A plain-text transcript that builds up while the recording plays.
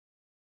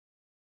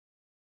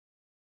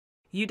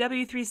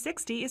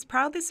UW360 is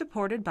proudly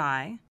supported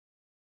by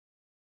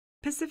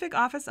Pacific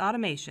Office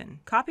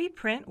Automation, copy,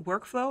 print,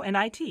 workflow, and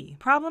IT.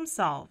 Problem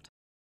solved.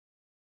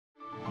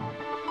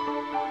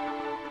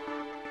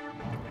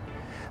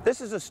 This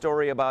is a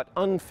story about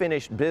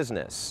unfinished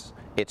business.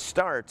 It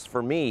starts,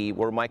 for me,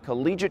 where my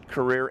collegiate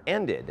career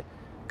ended,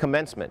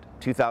 commencement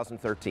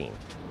 2013.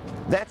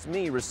 That's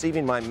me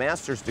receiving my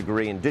master's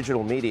degree in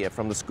digital media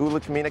from the School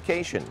of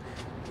Communication.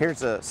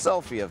 Here's a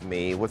selfie of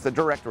me with the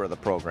director of the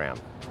program.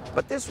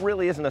 But this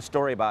really isn't a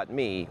story about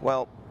me,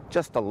 well,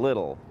 just a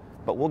little,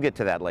 but we'll get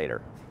to that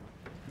later.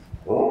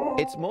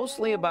 It's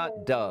mostly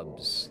about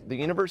Dubs, the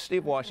University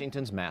of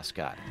Washington's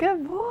mascot.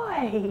 Good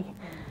boy.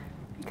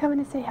 You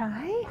coming to say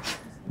hi?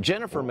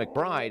 Jennifer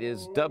McBride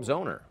is Dubs'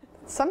 owner.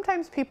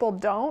 Sometimes people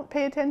don't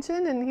pay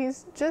attention and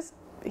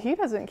he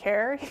doesn't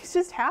care. He's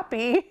just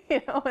happy,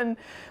 and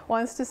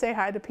wants to say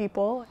hi to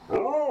people.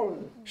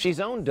 She's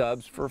owned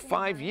Dubs for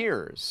 5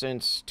 years,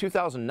 since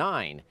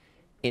 2009.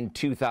 In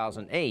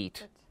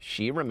 2008,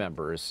 she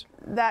remembers.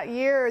 That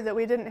year that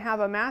we didn't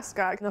have a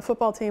mascot, the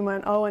football team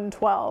went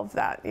 0-12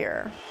 that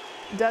year.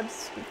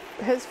 Dubs,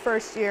 his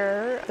first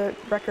year, the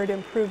record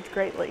improved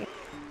greatly.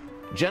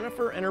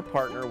 Jennifer and her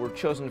partner were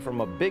chosen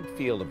from a big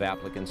field of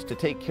applicants to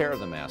take care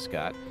of the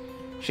mascot.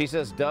 She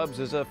says Dubs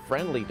is a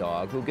friendly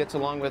dog who gets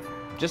along with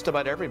just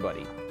about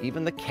everybody,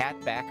 even the cat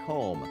back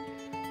home.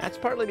 That's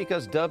partly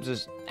because Dubs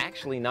is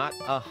actually not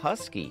a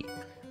Husky.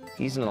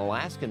 He's an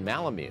Alaskan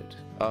Malamute,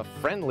 a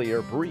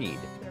friendlier breed.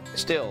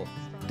 Still,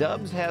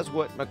 Dubs has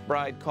what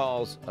McBride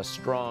calls a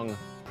strong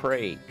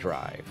prey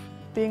drive.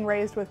 Being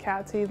raised with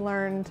cats, he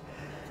learned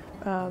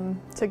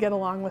to get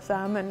along with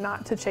them and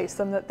not to chase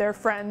them, that they're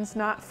friends,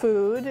 not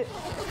food.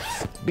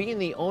 Being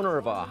the owner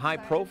of a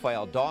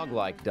high-profile dog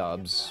like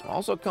Dubs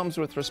also comes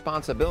with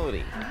responsibility.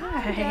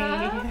 Hi.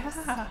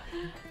 Yeah.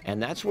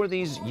 And that's where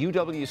these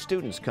UW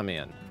students come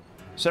in.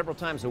 Several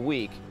times a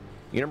week,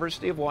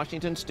 University of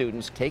Washington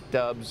students take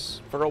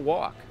Dubs for a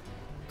walk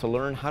to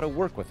learn how to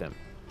work with him.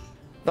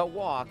 The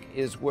walk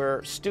is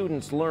where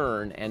students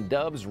learn and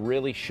Dubs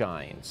really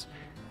shines.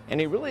 And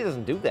he really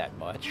doesn't do that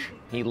much.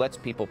 He lets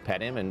people pet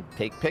him and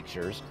take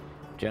pictures.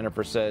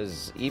 Jennifer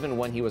says even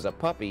when he was a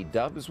puppy,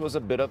 Dubs was a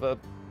bit of a,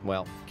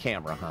 well,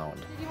 camera hound.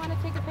 Do you want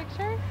to take a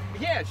picture?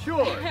 Yeah,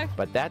 sure.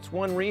 But that's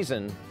one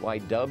reason why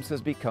Dubs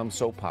has become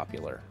so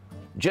popular.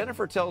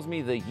 Jennifer tells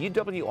me the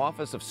UW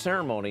Office of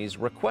Ceremonies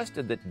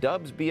requested that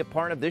Dubs be a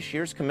part of this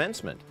year's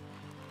commencement.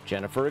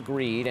 Jennifer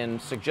agreed and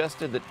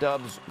suggested that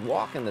Dubs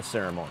walk in the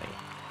ceremony.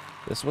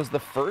 This was the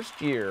first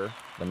year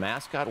the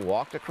mascot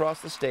walked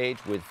across the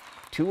stage with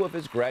 2 of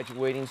his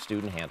graduating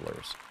student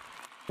handlers.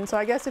 And so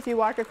I guess if you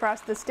walk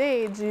across the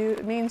stage,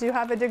 it means you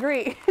have a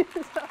degree.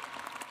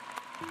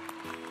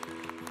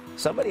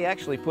 Somebody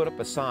actually put up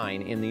a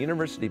sign in the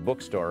university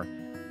bookstore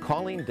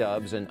calling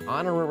Dubs an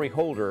honorary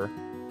holder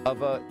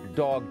of a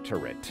dog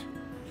turret.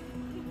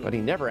 But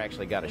he never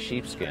actually got a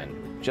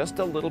sheepskin, just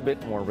a little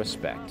bit more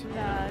respect.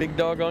 Big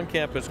dog on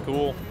campus,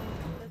 cool.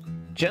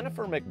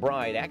 Jennifer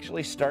McBride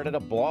actually started a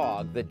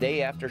blog the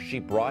day after she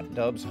brought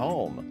Dubs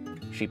home.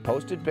 She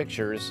posted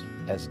pictures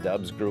as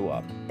Dubs grew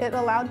up. It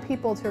allowed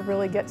people to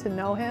really get to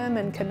know him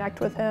and connect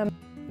with him.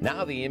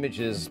 Now the image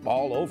is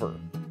all over.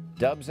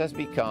 Dubs has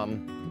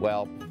become,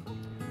 well,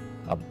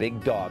 a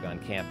big dog on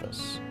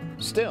campus.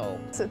 Still,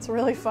 it's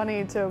really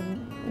funny to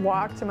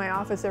walk to my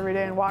office every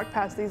day and walk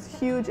past these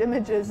huge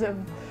images of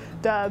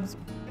Dubs.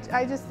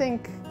 I just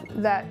think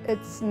that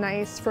it's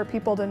nice for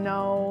people to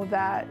know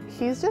that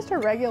he's just a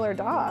regular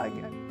dog.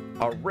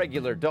 A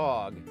regular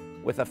dog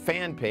with a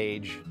fan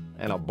page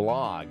and a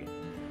blog,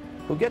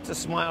 who gets a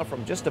smile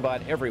from just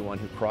about everyone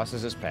who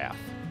crosses his path.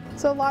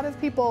 So a lot of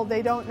people,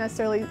 they don't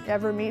necessarily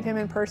ever meet him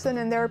in person,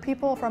 and there are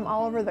people from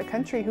all over the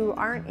country who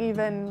aren't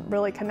even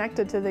really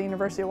connected to the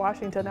University of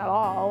Washington at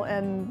all,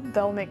 and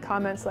they'll make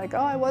comments like, oh,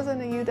 I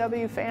wasn't a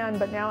UW fan,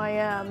 but now I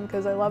am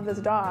because I love this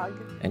dog.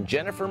 And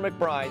Jennifer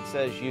McBride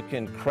says you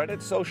can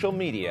credit social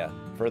media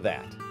for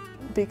that.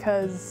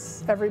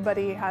 Because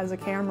everybody has a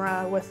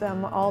camera with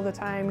them all the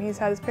time. He's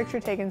had his picture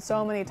taken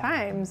so many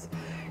times,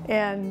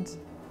 and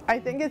I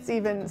think it's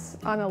even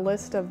on a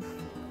list of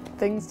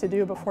things to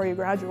do before you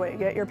graduate.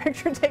 Get your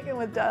picture taken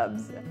with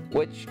Dubs.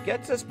 Which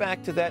gets us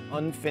back to that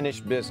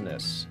unfinished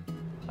business.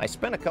 I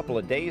spent a couple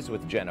of days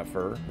with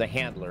Jennifer, the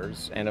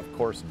handlers, and of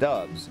course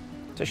Dubs,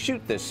 to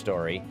shoot this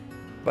story.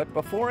 But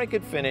before I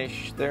could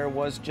finish, there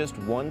was just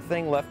one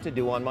thing left to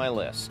do on my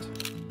list.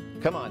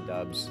 Come on,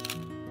 Dubs,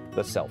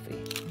 the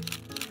selfie.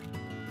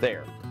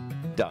 There,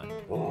 done.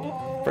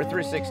 For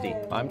 360,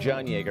 I'm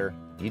John Yeager,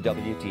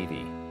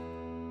 UW-TV.